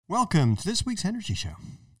Welcome to this week's Energy Show.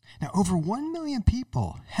 Now, over 1 million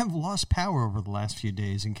people have lost power over the last few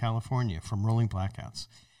days in California from rolling blackouts.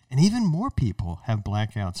 And even more people have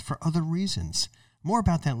blackouts for other reasons. More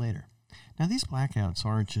about that later. Now, these blackouts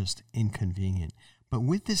aren't just inconvenient, but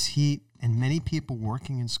with this heat and many people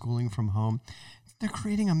working and schooling from home, they're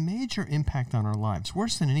creating a major impact on our lives,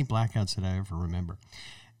 worse than any blackouts that I ever remember.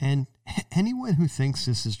 And anyone who thinks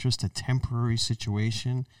this is just a temporary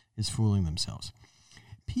situation is fooling themselves.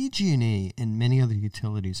 PG&E and many other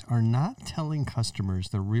utilities are not telling customers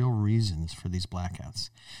the real reasons for these blackouts.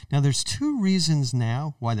 Now, there's two reasons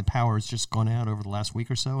now why the power has just gone out over the last week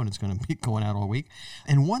or so, and it's going to be going out all week,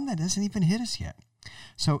 and one that hasn't even hit us yet.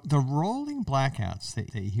 So the rolling blackouts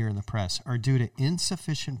that you hear in the press are due to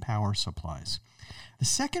insufficient power supplies. The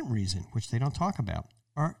second reason, which they don't talk about,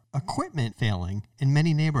 are equipment failing in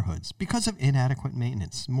many neighborhoods because of inadequate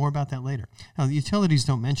maintenance. More about that later. Now, the utilities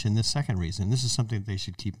don't mention this second reason. This is something that they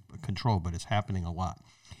should keep control, but it's happening a lot.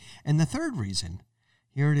 And the third reason,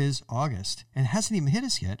 here it is, August, and it hasn't even hit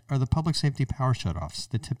us yet, are the public safety power shutoffs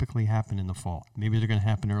that typically happen in the fall. Maybe they're going to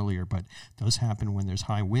happen earlier, but those happen when there's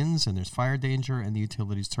high winds and there's fire danger and the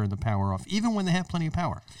utilities turn the power off, even when they have plenty of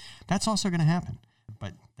power. That's also going to happen,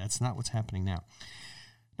 but that's not what's happening now.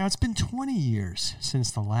 Now, it's been 20 years since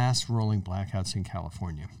the last rolling blackouts in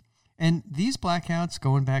California. And these blackouts,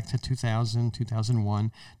 going back to 2000,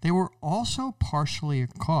 2001, they were also partially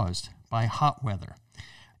caused by hot weather.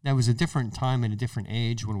 That was a different time and a different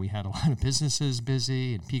age when we had a lot of businesses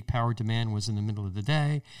busy and peak power demand was in the middle of the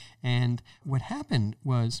day. And what happened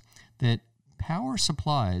was that power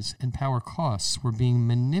supplies and power costs were being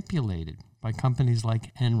manipulated by companies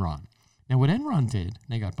like Enron. Now, what Enron did,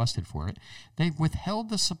 they got busted for it, they withheld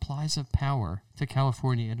the supplies of power to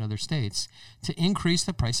California and other states to increase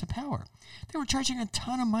the price of power. They were charging a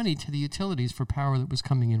ton of money to the utilities for power that was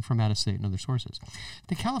coming in from out of state and other sources.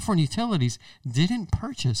 The California utilities didn't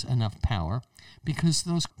purchase enough power because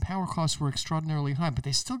those power costs were extraordinarily high, but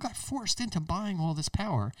they still got forced into buying all this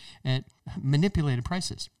power at manipulated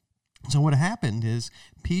prices. So what happened is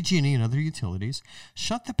PG&E and other utilities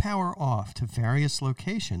shut the power off to various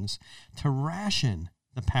locations to ration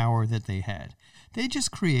the power that they had. They just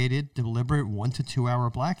created deliberate 1 to 2 hour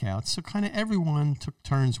blackouts, so kind of everyone took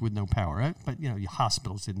turns with no power. Right? But,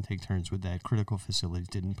 hospitals didn't take turns with that. Critical facilities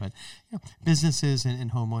didn't, but businesses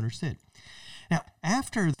and homeowners did. Now,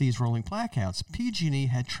 after these rolling blackouts, PG&E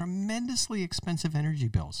had tremendously expensive energy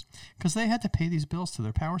bills because they had to pay these bills to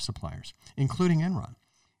their power suppliers, including Enron.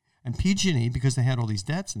 And PG&E, because they had all these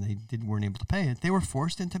debts and they weren't able to pay it, they were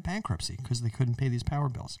forced into bankruptcy because they couldn't pay these power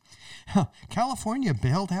bills. California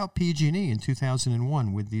bailed out PG&E in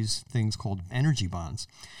 2001 with these things called energy bonds.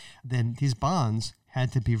 Then these bonds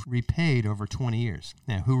had to be repaid over 20 years.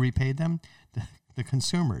 Now, who repaid them? The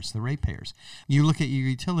consumers, the ratepayers. You look at your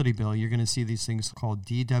utility bill, you're going to see these things called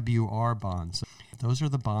DWR bonds. Those are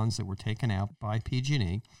the bonds that were taken out by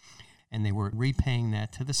PG&E. And they were repaying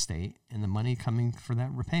that to the state, and the money coming for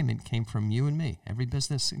that repayment came from you and me, every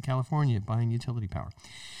business in California buying utility power.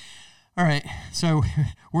 All right, so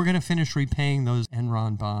we're going to finish repaying those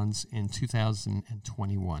Enron bonds in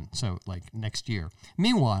 2021, so like next year.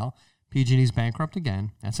 Meanwhile, PG&E's bankrupt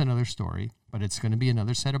again. That's another story, but it's going to be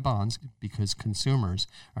another set of bonds because consumers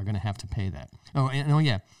are going to have to pay that.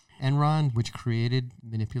 Enron, which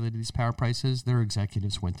manipulated these power prices, their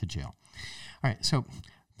executives went to jail. All right, so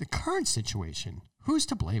the current situation, who's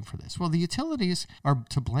to blame for this? Well, the utilities are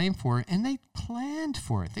to blame for it, and they planned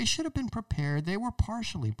for it. They should have been prepared. They were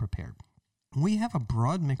partially prepared. We have a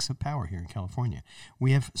broad mix of power here in California.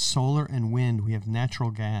 We have solar and wind. We have natural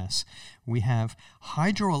gas. We have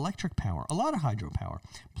hydroelectric power, a lot of hydropower.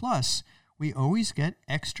 Plus, we always get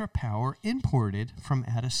extra power imported from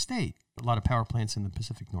out of state. A lot of power plants in the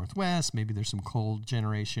Pacific Northwest. Maybe there's some coal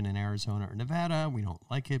generation in Arizona or Nevada. We don't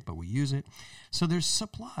like it, but we use it. So there's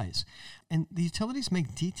supplies. And the utilities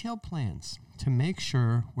make detailed plans to make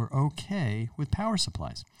sure we're okay with power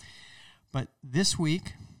supplies. But this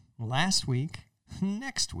week, last week,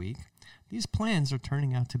 next week, these plans are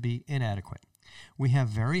turning out to be inadequate. We have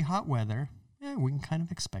very hot weather. Yeah, we can kind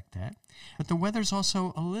of expect that. But the weather's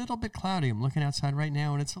also a little bit cloudy. I'm looking outside right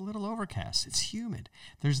now, and it's a little overcast. It's humid.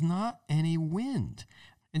 There's not any wind.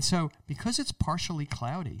 And so because it's partially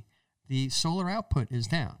cloudy, the solar output is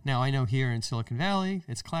down. Now, I know here in Silicon Valley,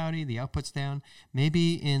 it's cloudy, the output's down.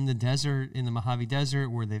 Maybe in the desert, in the Mojave Desert,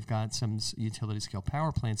 where they've got some utility-scale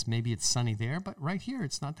power plants, maybe it's sunny there, but right here,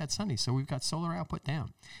 it's not that sunny. So we've got solar output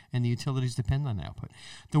down, and the utilities depend on the output.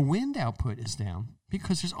 The wind output is down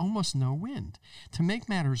because there's almost no wind. To make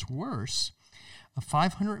matters worse, a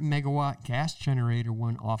 500-megawatt gas generator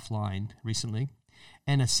went offline recently,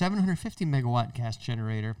 and a 750 megawatt gas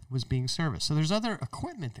generator was being serviced. So there's other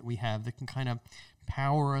equipment that we have that can kind of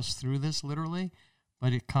power us through this literally,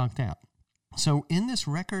 but it conked out. So in this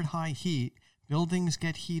record high heat, buildings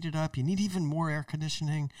get heated up. You need even more air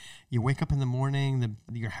conditioning. You wake up in the morning,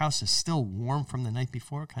 your house is still warm from the night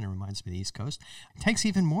before. It kind of reminds me of the East Coast. It takes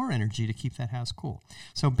even more energy to keep that house cool.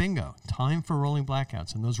 So bingo, time for rolling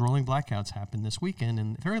blackouts. And those rolling blackouts happen this weekend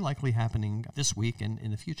and very likely happening this week and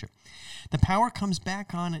in the future. The power comes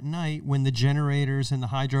back on at night when the generators and the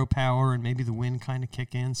hydropower and maybe the wind kind of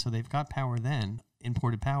kick in. So they've got power then,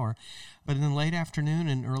 imported power. But in the late afternoon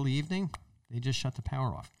and early evening, they just shut the power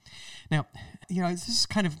off. Now, this is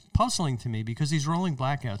kind of puzzling to me because these rolling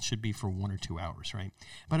blackouts should be for 1 or 2 hours, right?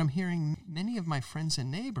 But I'm hearing many of my friends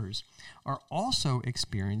and neighbors are also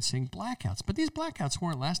experiencing blackouts. But these blackouts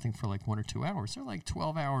weren't lasting for like 1 or 2 hours. They're like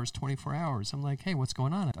 12 hours, 24 hours. I'm like, hey, what's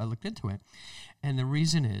going on? I looked into it. And the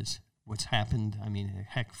reason is what's happened,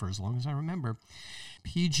 heck, for as long as I remember,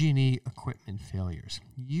 PG&E equipment failures.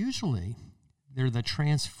 Usually, they're the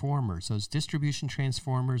transformers, those distribution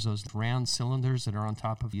transformers, those round cylinders that are on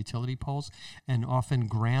top of utility poles, and often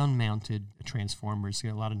ground-mounted transformers.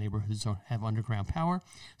 A lot of neighborhoods don't have underground power,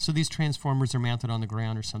 so these transformers are mounted on the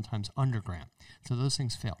ground or sometimes underground. So those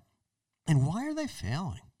things fail. And why are they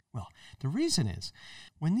failing? Well, the reason is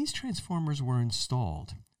when these transformers were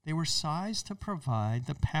installed, they were sized to provide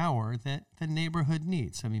the power that the neighborhood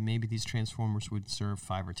needs. Maybe these transformers would serve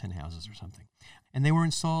 5 or 10 houses or something. And they were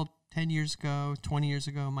installed 10 years ago, 20 years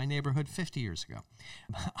ago, my neighborhood 50 years ago.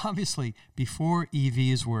 Obviously, before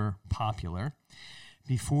EVs were popular,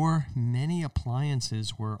 before many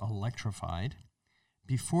appliances were electrified,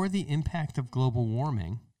 before the impact of global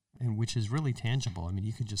warming, and which is really tangible.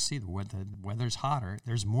 You can just see the weather's hotter.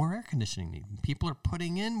 There's more air conditioning needed. People are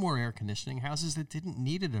putting in more air conditioning. Houses that didn't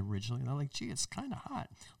need it originally, they're like, gee, it's kind of hot.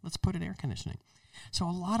 Let's put in air conditioning. So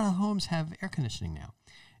a lot of homes have air conditioning now,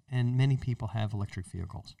 and many people have electric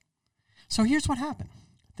vehicles. So here's what happened.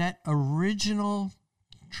 That original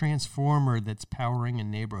transformer that's powering a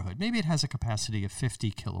neighborhood, maybe it has a capacity of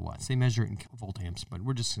 50 kilowatts. They measure it in volt amps, but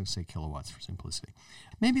we're just going to say kilowatts for simplicity.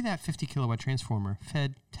 Maybe that 50 kilowatt transformer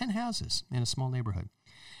fed 10 houses in a small neighborhood.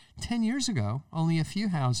 10 years ago, only a few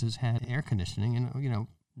houses had air conditioning, and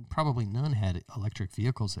probably none had electric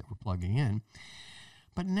vehicles that were plugging in.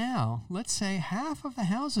 But now, let's say half of the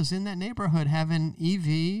houses in that neighborhood have an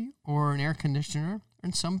EV or an air conditioner,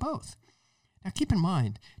 and some both. Now, keep in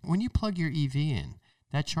mind, when you plug your EV in,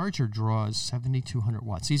 that charger draws 7,200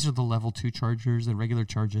 watts. These are the level 2 chargers. The regular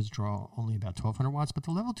chargers draw only about 1,200 watts, but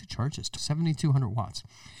the level 2 charges 7,200 watts.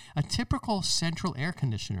 A typical central air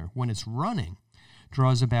conditioner, when it's running,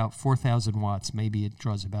 draws about 4,000 watts. Maybe it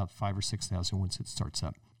draws about 5,000 or 6,000 once it starts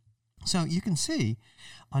up. So you can see,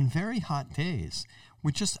 on very hot days,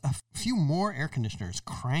 with just a few more air conditioners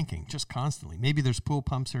cranking just constantly, maybe there's pool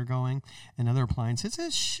pumps that are going and other appliances,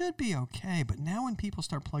 it should be okay. But now when people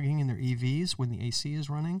start plugging in their EVs when the AC is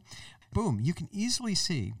running, boom, you can easily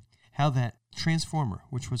see how that transformer,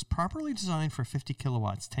 which was properly designed for 50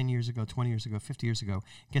 kilowatts 10 years ago, 20 years ago, 50 years ago,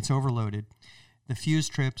 gets overloaded. The fuse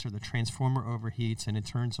trips or the transformer overheats and it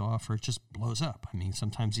turns off or it just blows up.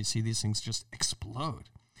 Sometimes you see these things just explode.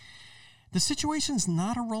 The situation's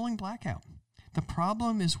not a rolling blackout. The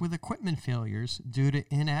problem is with equipment failures due to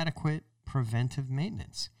inadequate preventive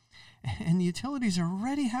maintenance. And the utilities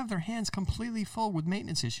already have their hands completely full with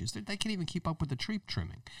maintenance issues. They can't even keep up with the tree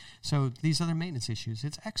trimming. So these other maintenance issues,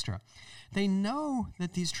 it's extra. They know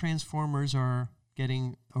that these transformers are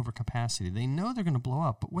getting over capacity. They know they're going to blow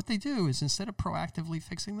up. But what they do is instead of proactively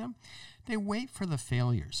fixing them, they wait for the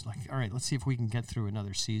failures. Like, all right, let's see if we can get through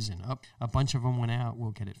another season. A bunch of them went out.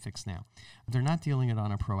 We'll get it fixed now. They're not dealing it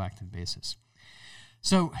on a proactive basis.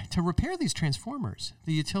 So to repair these transformers,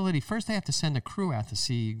 the utility, first they have to send a crew out to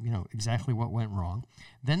see, exactly what went wrong.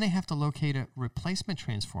 Then they have to locate a replacement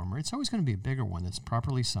transformer. It's always going to be a bigger one that's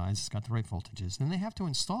properly sized. It's got the right voltages. Then they have to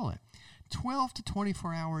install it. 12 to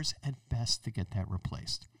 24 hours at best to get that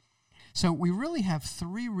replaced. So we really have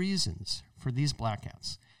 3 reasons for these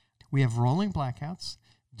blackouts. We have rolling blackouts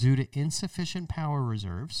due to insufficient power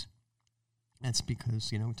reserves. That's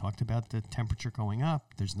because, we talked about the temperature going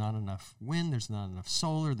up. There's not enough wind. There's not enough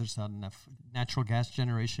solar. There's not enough natural gas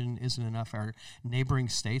generation. Isn't enough. Our neighboring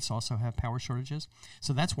states also have power shortages.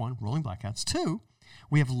 So that's 1, rolling blackouts. 2,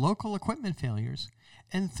 we have local equipment failures.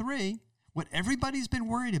 And 3, what everybody's been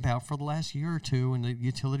worried about for the last year or 2, and the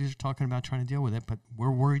utilities are talking about trying to deal with it, but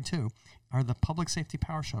we're worried too, are the public safety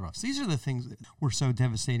power shutoffs. These are the things that were so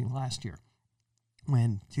devastating last year.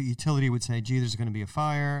 When the utility would say, gee, there's going to be a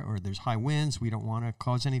fire or there's high winds, we don't want to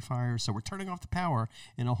cause any fires, so we're turning off the power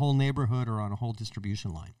in a whole neighborhood or on a whole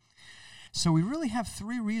distribution line. So we really have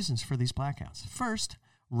three reasons for these blackouts. First,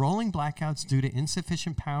 rolling blackouts due to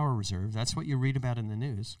insufficient power reserve. That's what you read about in the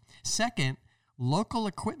news. Second, local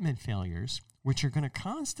equipment failures, which are going to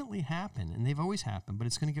constantly happen, and they've always happened, but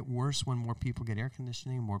it's going to get worse when more people get air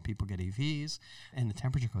conditioning, more people get EVs, and the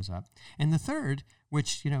temperature goes up. And the third,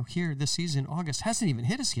 which, here this season, August, hasn't even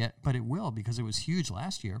hit us yet, but it will because it was huge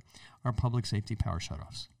last year, are public safety power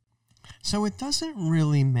shutoffs. So it doesn't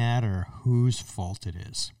really matter whose fault it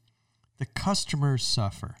is. The customers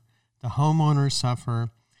suffer. The homeowners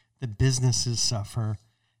suffer. The businesses suffer.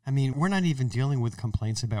 I mean, we're not even dealing with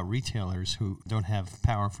complaints about retailers who don't have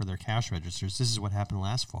power for their cash registers. This is what happened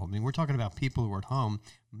last fall. I mean, we're talking about people who are at home.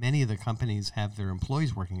 Many of the companies have their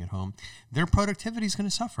employees working at home. Their productivity is going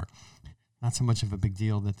to suffer. Not so much of a big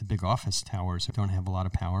deal that the big office towers don't have a lot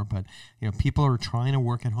of power, but people are trying to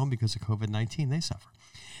work at home because of COVID-19. They suffer.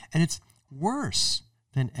 And it's worse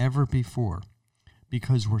than ever before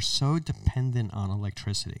because we're so dependent on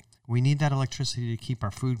electricity. We need that electricity to keep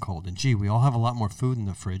our food cold. And we all have a lot more food in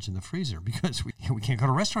the fridge and the freezer because we can't go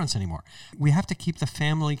to restaurants anymore. We have to keep the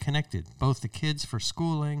family connected, both the kids for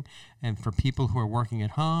schooling and for people who are working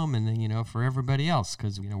at home, and then, for everybody else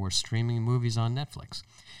because, we're streaming movies on Netflix.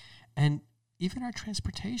 And even our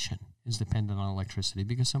transportation is dependent on electricity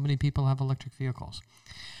because so many people have electric vehicles.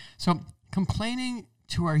 So complaining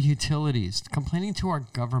to our utilities, complaining to our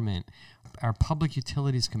government, our Public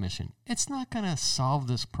Utilities Commission, it's not going to solve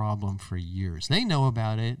this problem for years. They know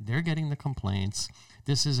about it. They're getting the complaints.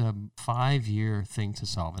 This is a 5-year thing to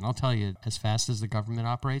solve. And I'll tell you, as fast as the government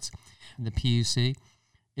operates, the PUC,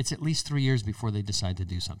 it's at least 3 years before they decide to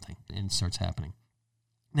do something and it starts happening.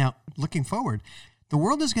 Now, looking forward, the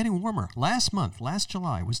world is getting warmer. Last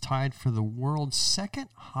July, was tied for the world's second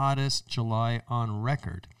hottest July on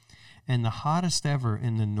record and the hottest ever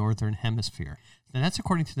in the Northern Hemisphere. And that's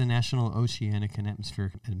according to the National Oceanic and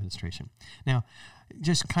Atmospheric Administration. Now,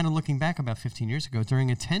 just kind of looking back about 15 years ago, during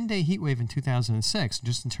a 10-day heat wave in 2006,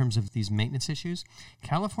 just in terms of these maintenance issues,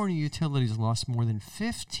 California utilities lost more than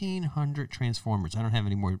 1,500 transformers. I don't have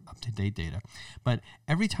any more up-to-date data. But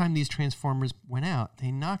every time these transformers went out,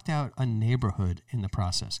 they knocked out a neighborhood in the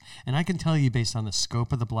process. And I can tell you, based on the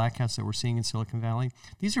scope of the blackouts that we're seeing in Silicon Valley,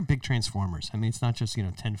 these are big transformers. I mean, it's not just,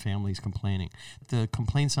 10 families complaining. The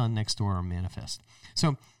complaints on Nextdoor are manifest.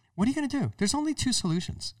 So what are you going to do? There's only two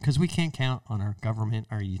solutions because we can't count on our government,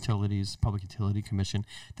 our utilities, Public Utility Commission.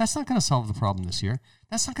 That's not going to solve the problem this year.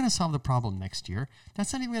 That's not going to solve the problem next year.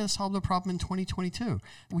 That's not even going to solve the problem in 2022.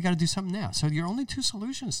 We got to do something now. So your only two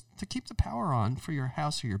solutions to keep the power on for your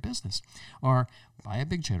house or your business are buy a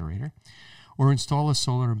big generator or install a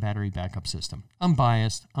solar and battery backup system. I'm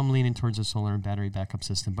biased. I'm leaning towards a solar and battery backup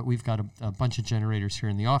system, but we've got a bunch of generators here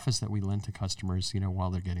in the office that we lend to customers,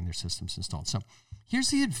 while they're getting their systems installed. So here's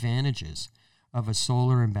the advantages of a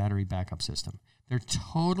solar and battery backup system. They're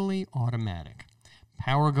totally automatic.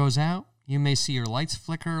 Power goes out. You may see your lights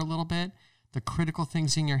flicker a little bit. The critical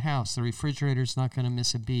things in your house, the refrigerator's not going to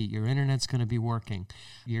miss a beat. Your internet's going to be working.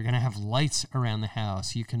 You're going to have lights around the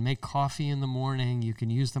house. You can make coffee in the morning. You can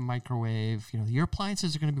use the microwave. Your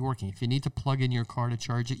appliances are going to be working. If you need to plug in your car to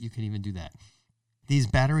charge it, you can even do that. These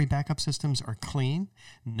battery backup systems are clean,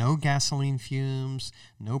 no gasoline fumes,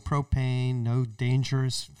 no propane, no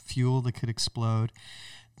dangerous fuel that could explode.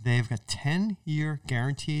 They've got 10-year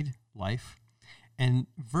guaranteed life. And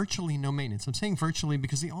virtually no maintenance. I'm saying virtually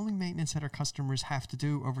because the only maintenance that our customers have to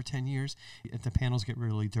do over 10 years, if the panels get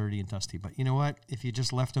really dirty and dusty. But you know what? If you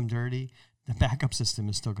just left them dirty, the backup system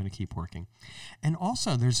is still going to keep working. And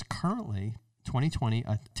also, there's currently, 2020,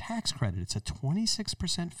 a tax credit. It's a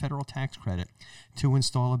 26% federal tax credit to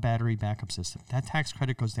install a battery backup system. That tax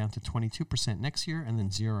credit goes down to 22% next year and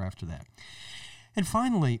then 0 after that. And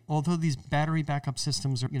finally, although these battery backup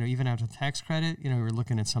systems are, even out of tax credit, we're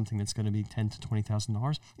looking at something that's going to be $10,000 to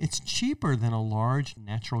 $20,000. It's cheaper than a large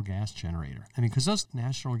natural gas generator. I mean, because those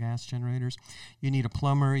natural gas generators, you need a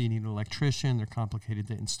plumber, you need an electrician. They're complicated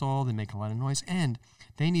to install. They make a lot of noise, and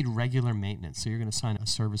they need regular maintenance. So you're going to sign a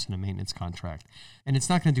service and a maintenance contract, and it's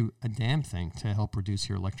not going to do a damn thing to help reduce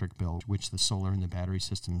your electric bill, which the solar and the battery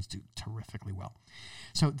systems do terrifically well.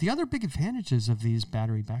 So the other big advantages of these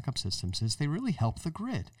battery backup systems is they really help the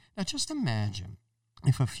grid. Now just imagine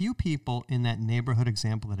if a few people in that neighborhood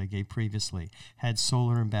example that I gave previously had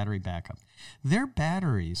solar and battery backup, their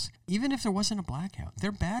batteries, even if there wasn't a blackout,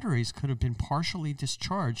 their batteries could have been partially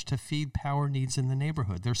discharged to feed power needs in the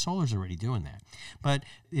neighborhood. Their solar's already doing that. But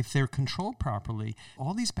if they're controlled properly,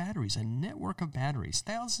 all these batteries, a network of batteries,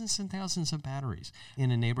 thousands and thousands of batteries in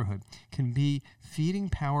a neighborhood can be feeding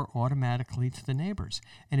power automatically to the neighbors.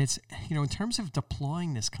 And it's, in terms of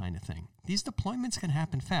deploying this kind of thing, these deployments can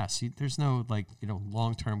happen fast. There's no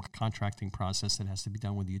long-term contracting process that has to be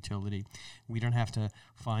done with the utility. We don't have to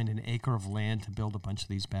find an acre of land to build a bunch of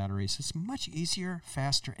these batteries. It's much easier,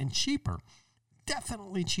 faster, and cheaper,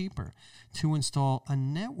 definitely cheaper, to install a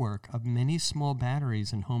network of many small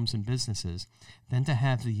batteries in homes and businesses than to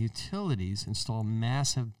have the utilities install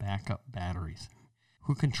massive backup batteries.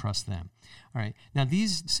 Who can trust them? All right. Now,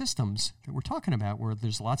 these systems that we're talking about, where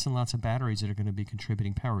there's lots and lots of batteries that are going to be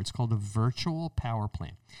contributing power, it's called a virtual power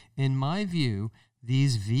plant. In my view,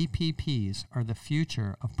 these VPPs are the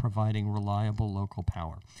future of providing reliable local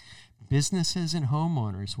power. Businesses and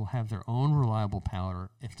homeowners will have their own reliable power.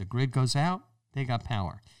 If the grid goes out, they got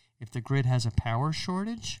power. If the grid has a power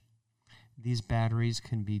shortage, these batteries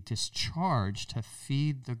can be discharged to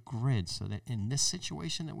feed the grid, so that in this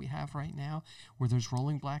situation that we have right now, where there's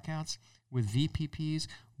rolling blackouts, with VPPs,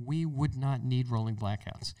 we would not need rolling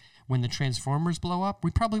blackouts. When the transformers blow up, we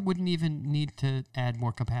probably wouldn't even need to add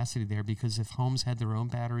more capacity there, because if homes had their own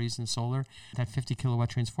batteries and solar, that 50 kilowatt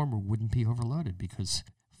transformer wouldn't be overloaded, because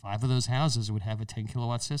 5 of those houses would have a 10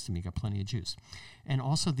 kilowatt system. You got plenty of juice. And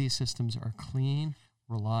also, these systems are clean,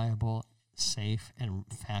 reliable, safe, and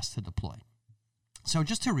fast to deploy. So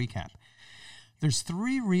just to recap, there's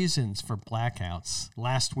 3 reasons for blackouts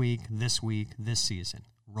last week, this season.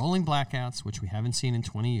 Rolling blackouts, which we haven't seen in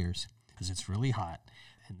 20 years because it's really hot,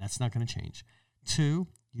 and that's not going to change. 2,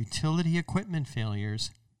 utility equipment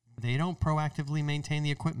failures. They don't proactively maintain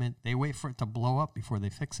the equipment. They wait for it to blow up before they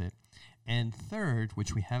fix it. And 3rd,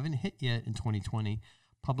 which we haven't hit yet in 2020,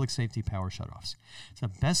 public safety power shutoffs. So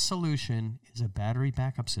the best solution is a battery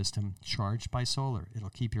backup system charged by solar.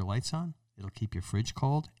 It'll keep your lights on, it'll keep your fridge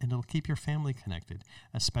cold, and it'll keep your family connected,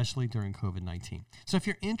 especially during COVID-19. So if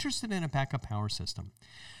you're interested in a backup power system,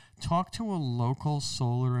 talk to a local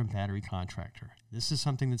solar and battery contractor. This is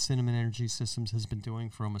something that Cinnamon Energy Systems has been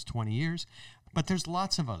doing for almost 20 years, but there's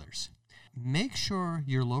lots of others. Make sure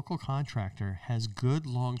your local contractor has good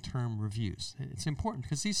long-term reviews. It's important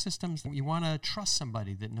because these systems, you want to trust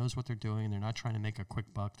somebody that knows what they're doing and they're not trying to make a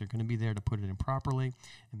quick buck. They're going to be there to put it in properly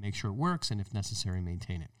and make sure it works, and if necessary,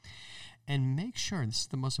 maintain it. And make sure, this is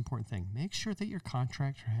the most important thing, make sure that your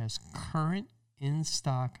contractor has current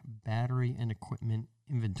in-stock battery and equipment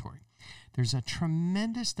inventory. There's a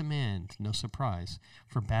tremendous demand, no surprise,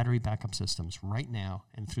 for battery backup systems right now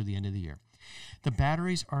and through the end of the year. The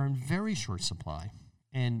batteries are in very short supply,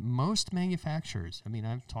 and most manufacturers,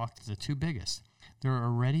 I've talked to the 2 biggest, they're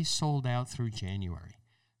already sold out through January.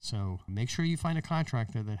 So make sure you find a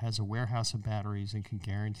contractor that has a warehouse of batteries and can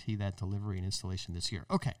guarantee that delivery and installation this year.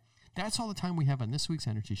 Okay. That's all the time we have on this week's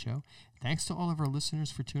Energy Show. Thanks to all of our listeners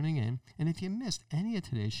for tuning in. And if you missed any of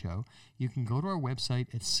today's show, you can go to our website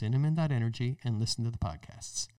at cinnamon.energy and listen to the podcasts.